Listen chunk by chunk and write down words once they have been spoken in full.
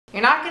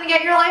You're not gonna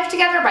get your life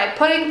together by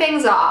putting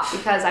things off,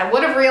 because I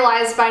would have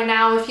realized by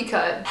now if you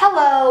could.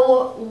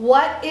 Hello,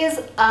 what is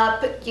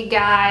up, you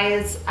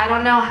guys? I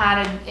don't know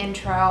how to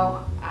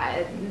intro.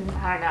 I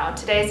don't know,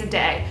 today's a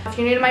day. If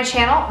you're new to my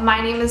channel,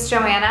 my name is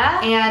Joanna,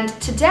 and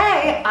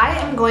today I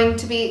am going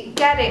to be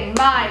getting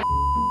my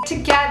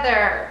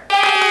together.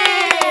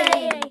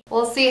 Yay!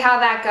 We'll see how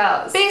that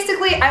goes.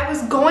 Basically, I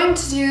was going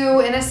to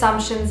do an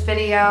assumptions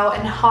video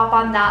and hop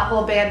on that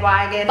whole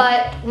bandwagon,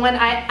 but when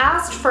I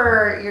asked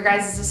for your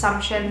guys'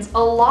 assumptions,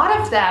 a lot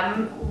of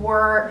them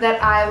were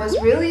that I was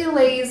really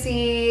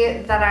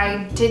lazy, that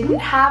I didn't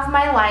have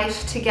my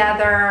life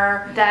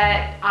together,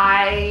 that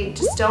I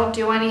just don't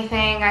do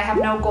anything, I have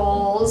no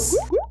goals.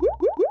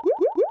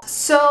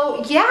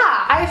 So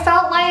yeah, I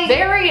felt like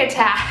very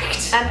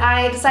attacked, and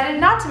I decided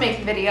not to make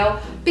the video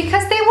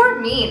because they were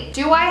mean.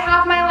 Do I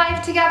have my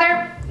life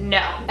together?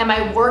 No. Am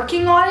I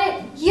working on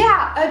it?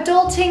 Yeah,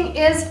 adulting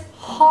is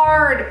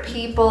hard,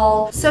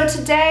 people. So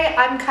today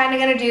I'm kind of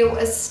gonna do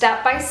a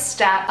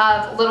step-by-step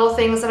of little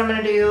things that I'm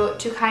gonna do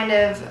to kind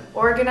of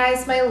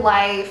organize my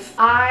life.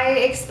 I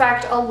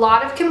expect a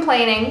lot of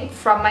complaining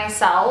from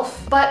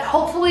myself, but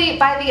hopefully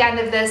by the end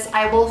of this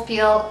I will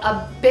feel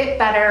a bit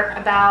better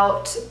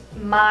about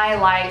my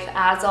life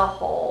as a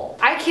whole.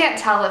 I can't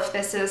tell if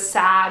this is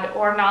sad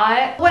or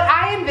not. What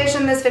I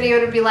envision this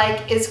video to be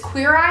like is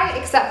Queer Eye,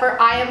 except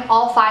for I am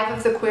all 5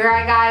 of the Queer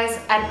Eye guys,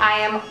 and I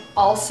am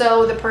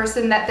also the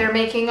person that they're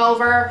making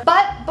over.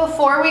 But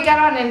before we get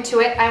on into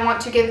it, I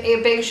want to give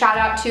a big shout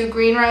out to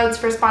Green Roads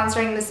for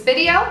sponsoring this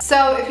video.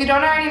 So if you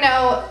don't already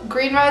know,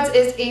 Green Roads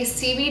is a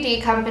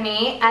CBD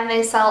company, and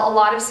they sell a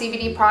lot of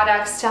CBD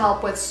products to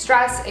help with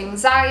stress,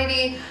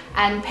 anxiety,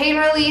 and pain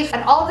relief.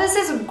 And all this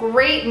is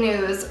great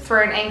news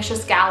for an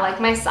anxious gal like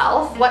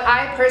myself. What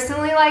I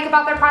personally like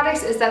about their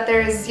products is that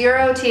there is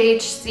 0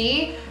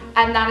 THC,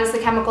 and that is the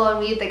chemical in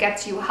weed that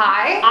gets you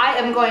high. I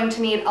am going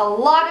to need a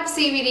lot of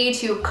CBD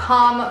to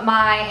calm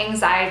my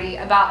anxiety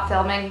about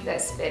filming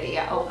this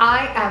video.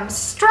 I am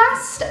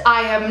stressed,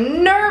 I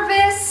am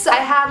nervous, I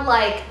had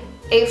like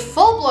a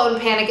full-blown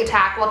panic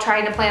attack while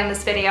trying to plan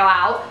this video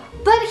out,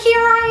 but here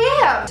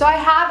I am. So I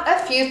have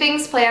a few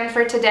things planned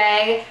for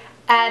today,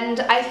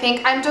 and I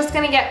think I'm just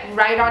gonna get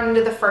right on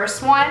into the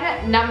first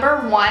one.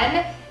 Number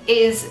 1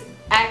 is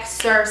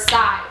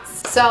exercise.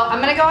 So I'm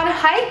gonna go on a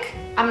hike,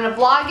 I'm gonna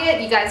vlog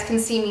it, you guys can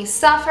see me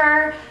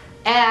suffer,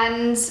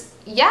 and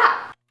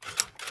yeah.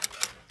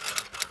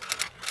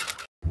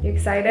 You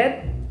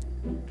excited?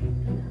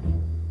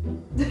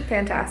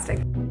 Fantastic.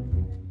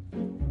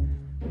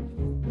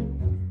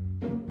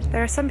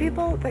 There are some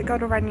people that go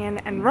to Runyon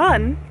and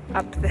run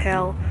up the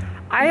hill.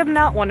 I am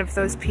not one of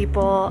those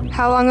people.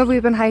 How long have we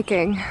been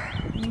hiking?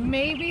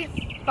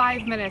 Maybe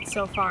 5 minutes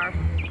so far.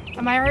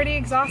 Am I already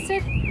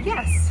exhausted?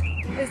 Yes.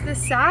 Is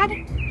this sad?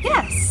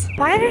 Yes.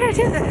 Why did I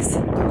do this?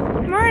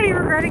 I'm already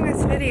regretting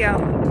this video.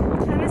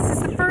 And this is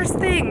the first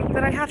thing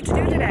that I have to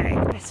do today.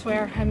 I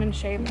swear I'm in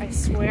shape. I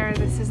swear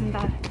this isn't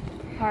that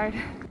hard.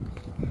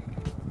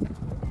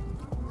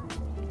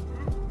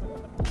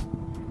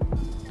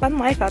 Fun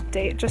life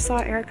update. Just saw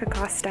Erica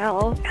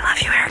Costell. I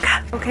love you,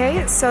 Erica.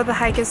 Okay, so the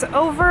hike is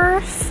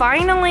over.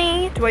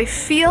 Finally. Do I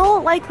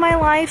feel like my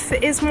life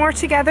is more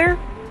together?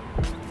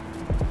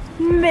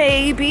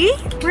 Maybe.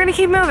 We're gonna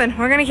keep moving.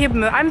 We're gonna keep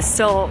moving. I'm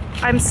still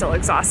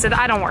exhausted.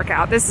 I don't work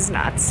out. This is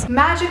nuts.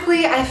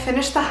 Magically, I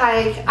finished the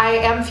hike. I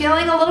am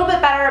feeling a little bit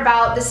better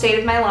about the state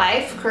of my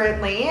life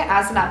currently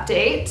as an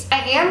update. I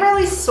am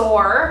really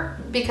sore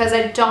because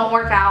I don't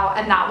work out,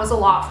 and that was a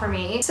lot for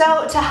me.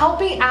 So to help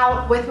me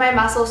out with my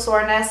muscle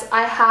soreness,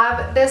 I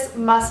have this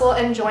muscle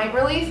and joint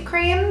relief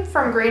cream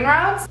from Green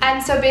Roads.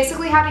 And so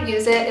basically how to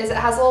use it is it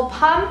has a little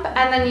pump,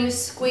 and then you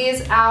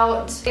squeeze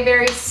out a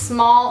very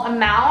small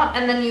amount,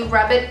 and then you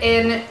rub it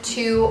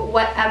into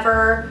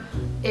whatever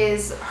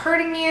is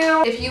hurting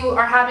you. If you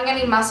are having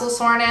any muscle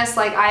soreness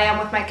like I am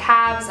with my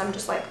calves, I'm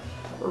just like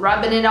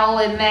rubbing it all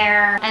in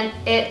there, and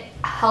it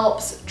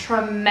helps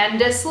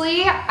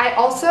tremendously. I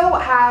also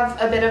have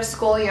a bit of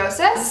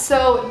scoliosis,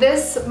 so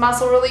this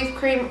muscle relief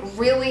cream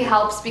really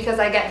helps because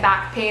I get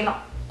back pain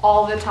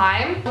all the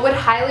time. I would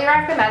highly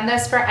recommend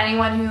this for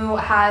anyone who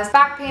has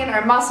back pain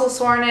or muscle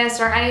soreness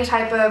or any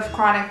type of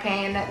chronic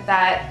pain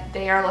that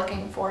they are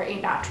looking for a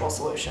natural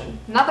solution.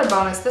 Another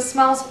bonus, this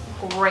smells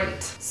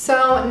great.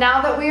 So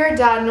now that we are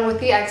done with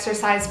the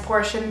exercise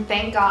portion,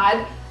 thank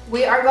God,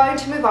 we are going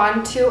to move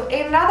on to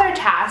another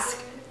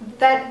task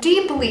that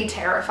deeply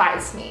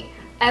terrifies me.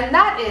 And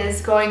that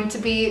is going to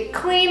be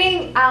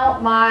cleaning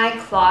out my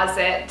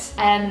closet.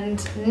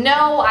 And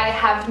no, I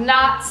have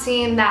not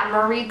seen that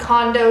Marie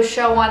Kondo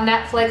show on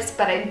Netflix,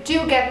 but I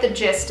do get the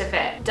gist of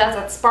it. Does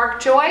it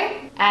spark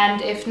joy?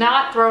 And if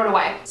not, throw it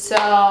away.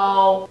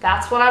 So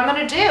that's what I'm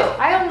gonna do.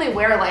 I only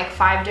wear like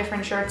 5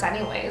 different shirts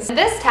anyways.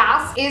 This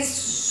task is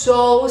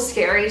so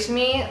scary to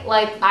me.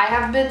 Like, I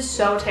have been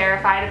so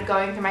terrified of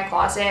going through my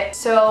closet.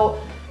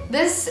 So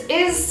this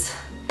is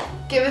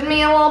giving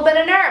me a little bit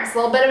of nerves, a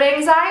little bit of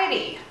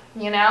anxiety,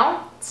 you know?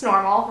 It's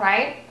normal,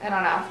 right? I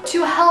don't know.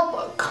 To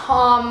help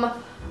calm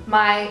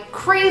my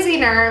crazy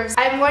nerves.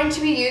 I'm going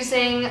to be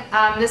using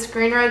this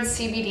Green Road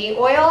CBD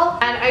oil,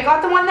 and I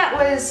got the one that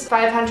was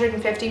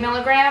 550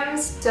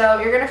 milligrams. So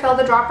you're gonna fill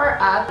the dropper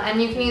up,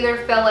 and you can either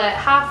fill it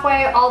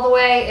halfway, all the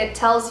way. It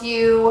tells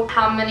you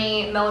how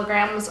many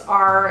milligrams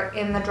are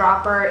in the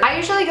dropper. I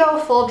usually go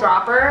full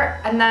dropper,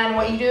 and then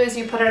what you do is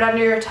you put it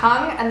under your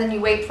tongue, and then you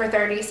wait for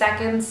 30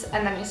 seconds,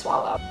 and then you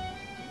swallow.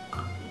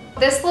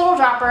 This little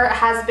dropper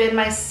has been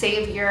my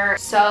savior,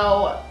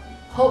 so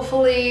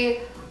hopefully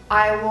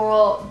I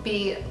will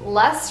be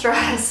less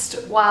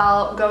stressed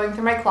while going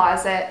through my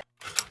closet.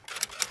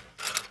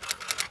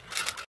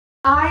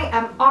 I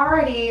am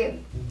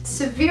already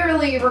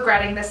severely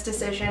regretting this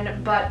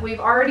decision, but we've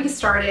already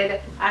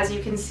started, as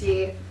you can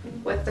see,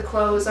 with the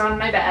clothes on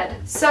my bed.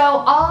 So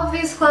all of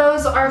these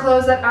clothes are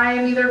clothes that I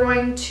am either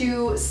going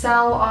to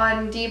sell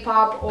on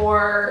Depop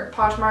or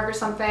Poshmark or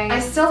something. I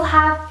still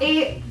have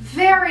a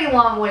very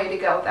long way to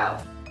go though.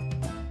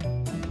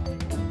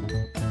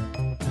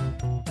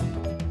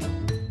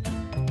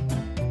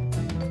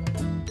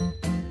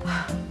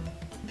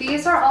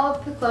 These are all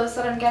of the clothes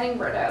that I'm getting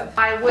rid of.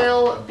 I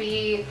will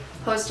be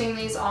posting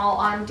these all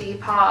on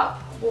Depop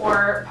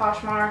or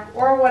Poshmark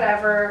or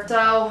whatever.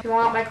 So if you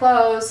want my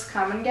clothes,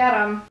 come and get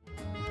them.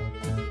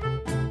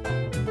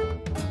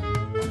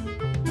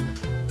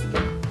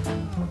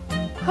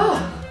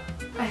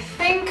 I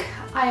think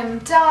I am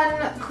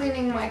done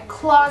cleaning my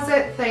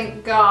closet,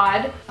 thank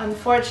God.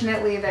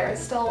 Unfortunately, there is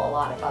still a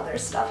lot of other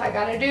stuff I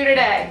gotta do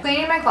today.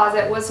 Cleaning my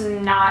closet was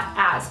not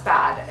as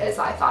bad as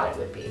I thought it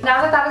would be.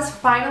 Now that that is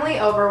finally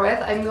over with,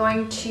 I'm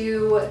going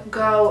to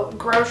go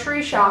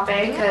grocery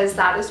shopping, because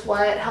that is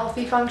what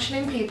healthy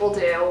functioning people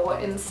do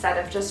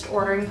instead of just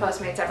ordering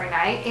Postmates every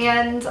night.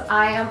 And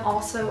I am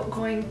also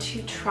going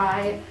to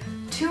try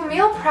to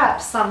meal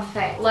prep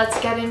something. Let's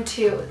get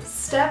into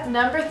step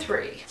number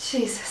 3.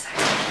 Jesus, I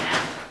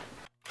can't.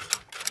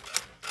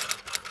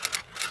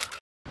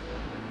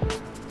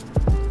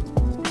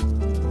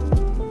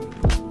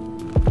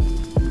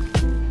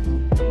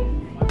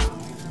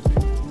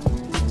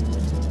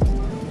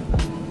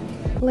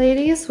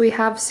 Ladies, we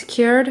have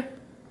secured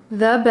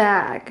the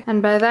bag.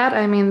 And by that,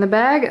 I mean the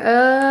bag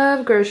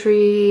of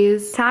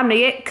groceries. Time to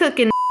get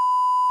cooking.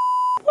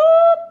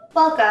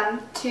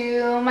 Welcome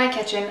to my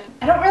kitchen.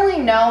 I don't really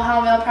know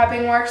how meal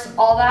prepping works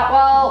all that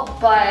well,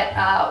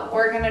 but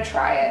we're gonna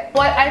try it.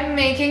 What I'm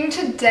making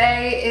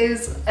today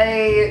is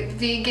a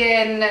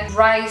vegan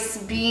rice,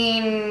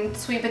 bean,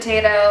 sweet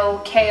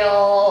potato,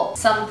 kale,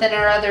 something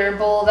or other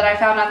bowl that I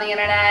found on the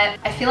internet.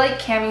 I feel like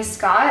Cammie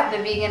Scott, the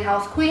vegan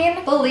health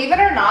queen. Believe it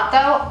or not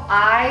though,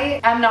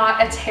 I am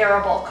not a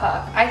terrible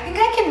cook. I think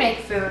I can make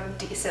food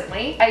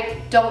decently.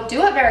 I don't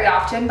do it very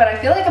often, but I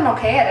feel like I'm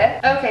okay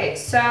at it. Okay,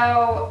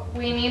 so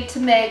we need to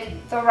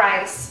make the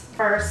rice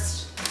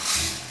first.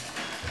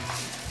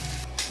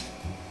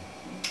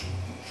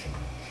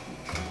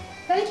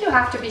 I think you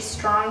have to be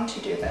strong to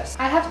do this.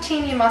 I have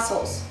teeny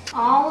muscles.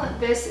 All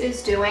this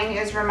is doing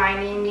is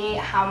reminding me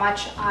how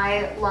much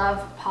I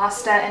love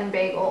pasta and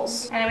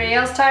bagels. Anybody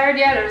else tired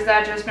yet, or is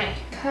that just me?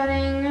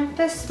 Cutting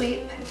the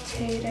sweet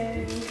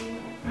potato.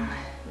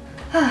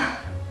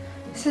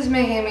 This is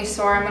making me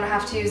sore. I'm gonna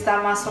have to use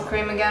that muscle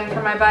cream again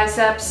for my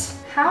biceps.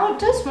 How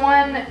does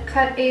one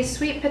cut a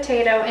sweet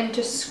potato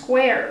into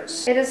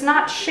squares? It is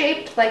not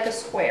shaped like a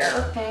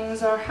square.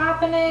 Things are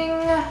happening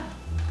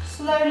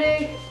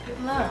slowly.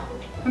 Hello.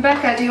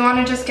 Rebecca, do you want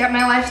to just get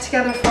my life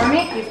together for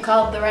me? You've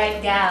called the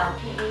right gal.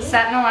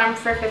 Set an alarm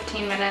for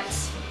 15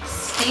 minutes.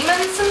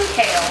 Steaming some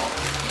kale.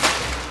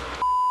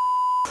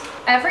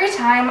 Every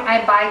time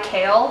I buy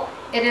kale,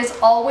 it is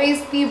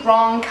always the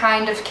wrong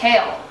kind of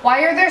kale.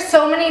 Why are there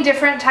so many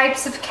different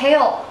types of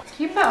kale?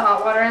 Can you put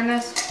hot water in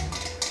this?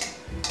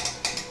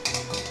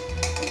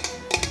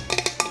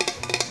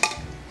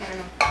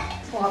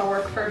 A lot of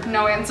work for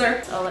no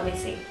answer. Oh, let me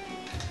see.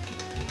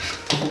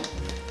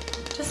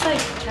 Just like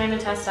trying to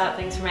test out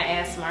things for my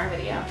ASMR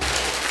video.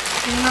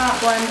 Do not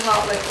blend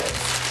hot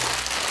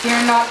liquids.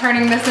 You're not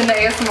turning this into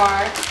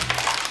ASMR.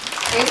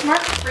 ASMR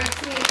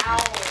freaks me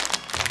out.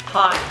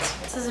 Hot.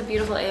 This is a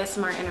beautiful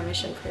ASMR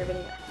intermission for your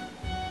video.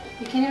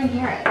 You can't even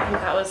hear it. I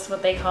think that was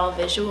what they call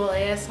visual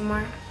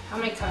ASMR. How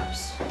many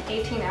cups?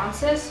 18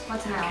 ounces?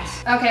 What's an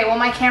ounce? Okay, well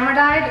my camera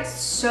died,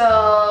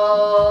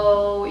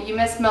 so you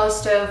missed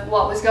most of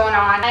what was going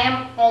on. I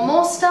am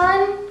almost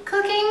done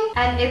cooking,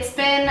 and it's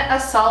been a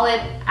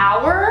solid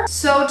hour.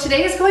 So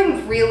today is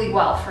going really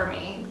well for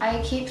me.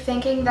 I keep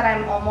thinking that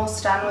I'm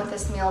almost done with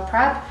this meal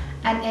prep,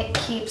 and it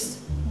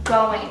keeps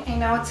going. I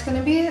know it's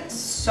gonna be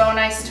so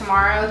nice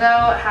tomorrow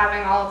though,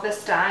 having all of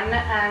this done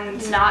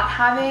and not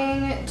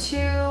having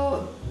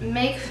to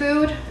make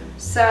food.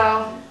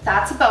 So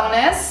that's a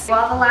bonus.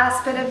 While the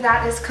last bit of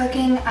that is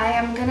cooking, I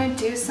am gonna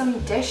do some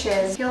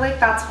dishes. I feel like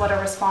that's what a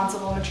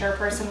responsible, mature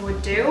person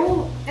would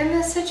do in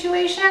this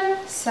situation.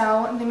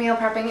 So the meal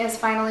prepping is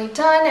finally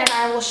done, and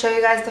I will show you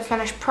guys the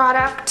finished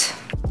product.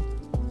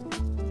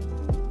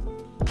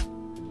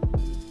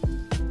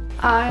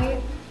 I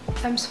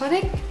am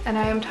sweating and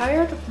I am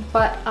tired,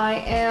 but I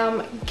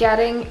am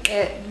getting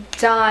it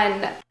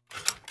done.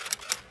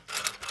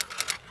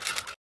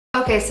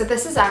 Okay, so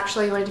this is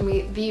actually going to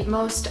be the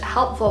most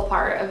helpful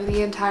part of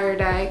the entire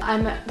day.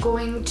 I'm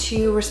going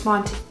to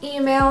respond to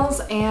emails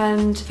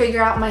and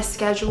figure out my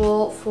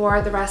schedule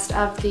for the rest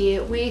of the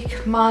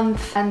week,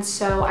 month, and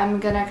so I'm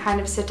gonna kind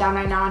of sit down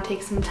right now and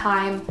take some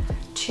time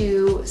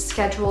to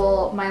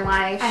schedule my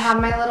life. I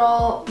have my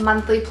little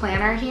monthly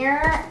planner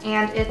here,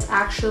 and it's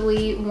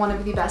actually one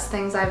of the best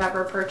things I've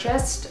ever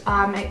purchased.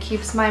 It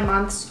keeps my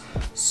months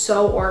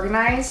so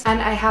organized, and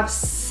I have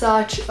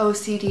such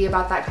OCD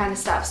about that kind of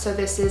stuff, so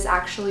this is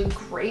actually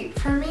great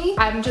for me.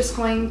 I'm just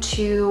going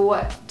to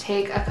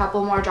take a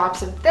couple more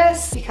drops of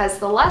this because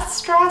the less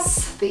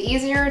stress, the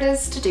easier it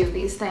is to do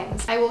these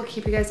things. I will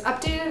keep you guys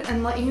updated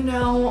and let you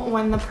know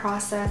when the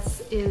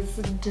process is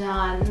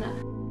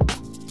done.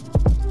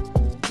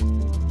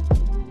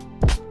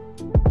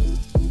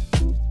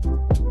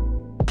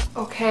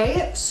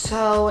 Okay,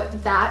 so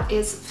that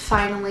is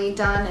finally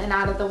done and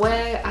out of the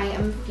way. I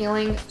am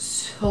feeling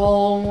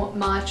so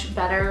much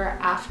better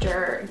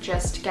after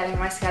just getting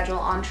my schedule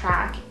on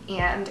track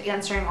and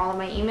answering all of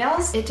my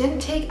emails. It didn't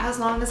take as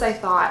long as I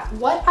thought.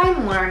 What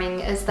I'm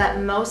learning is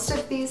that most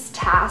of these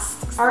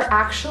tasks are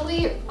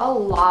actually a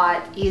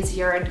lot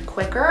easier and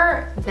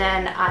quicker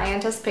than I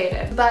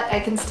anticipated, but I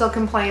can still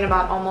complain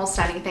about almost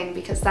anything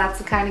because that's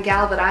the kind of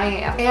gal that I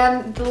am.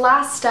 And the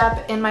last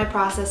step in my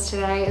process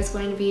today is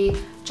going to be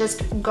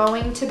just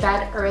going to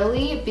bed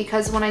early,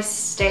 because when I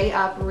stay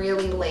up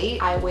really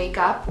late, I wake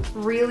up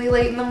really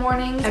late in the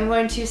morning. I'm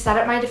going to set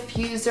up my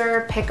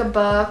diffuser, pick a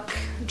book,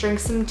 drink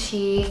some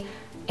tea,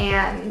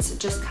 and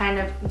just kind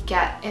of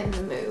get in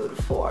the mood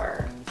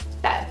for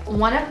bed.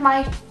 One of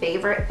my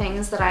favorite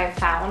things that I've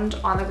found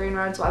on the Green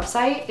Roads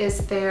website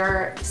is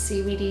their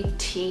CBD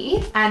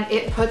tea, and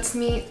it puts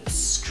me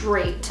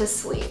straight to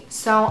sleep.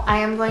 So I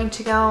am going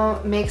to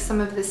go make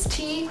some of this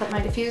tea, put my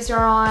diffuser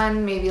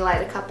on, maybe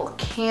light a couple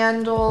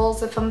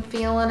candles if I'm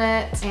feeling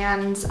it,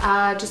 and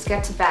just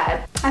get to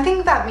bed. I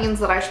think that means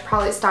that I should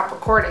probably stop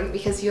recording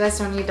because you guys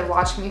don't need to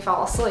watch me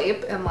fall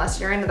asleep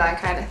unless you're into that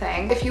kind of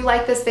thing. If you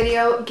like this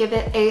video, give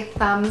it a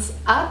thumbs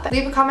up.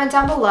 Leave a comment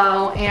down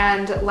below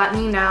and let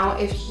me know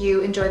if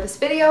you enjoyed this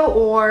video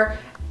or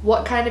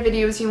what kind of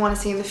videos you want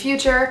to see in the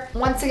future.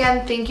 Once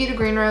again, thank you to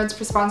Green Roads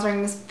for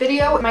sponsoring this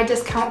video. My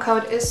discount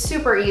code is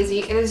super easy.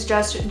 It is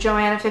just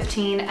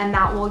Joanna15, and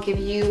that will give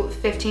you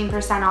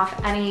 15% off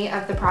any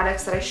of the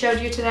products that I showed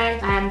you today,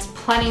 and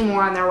plenty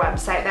more on their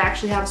website. They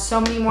actually have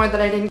so many more that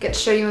I didn't get to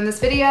show you in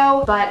this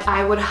video, but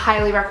I would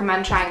highly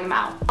recommend trying them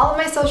out. All of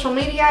my social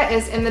media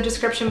is in the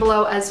description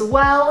below as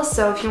well,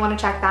 so if you want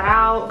to check that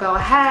out, go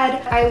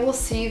ahead. I will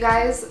see you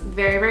guys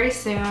very, very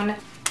soon.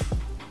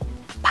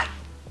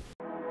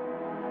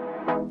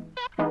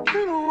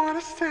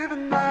 Stay the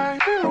night.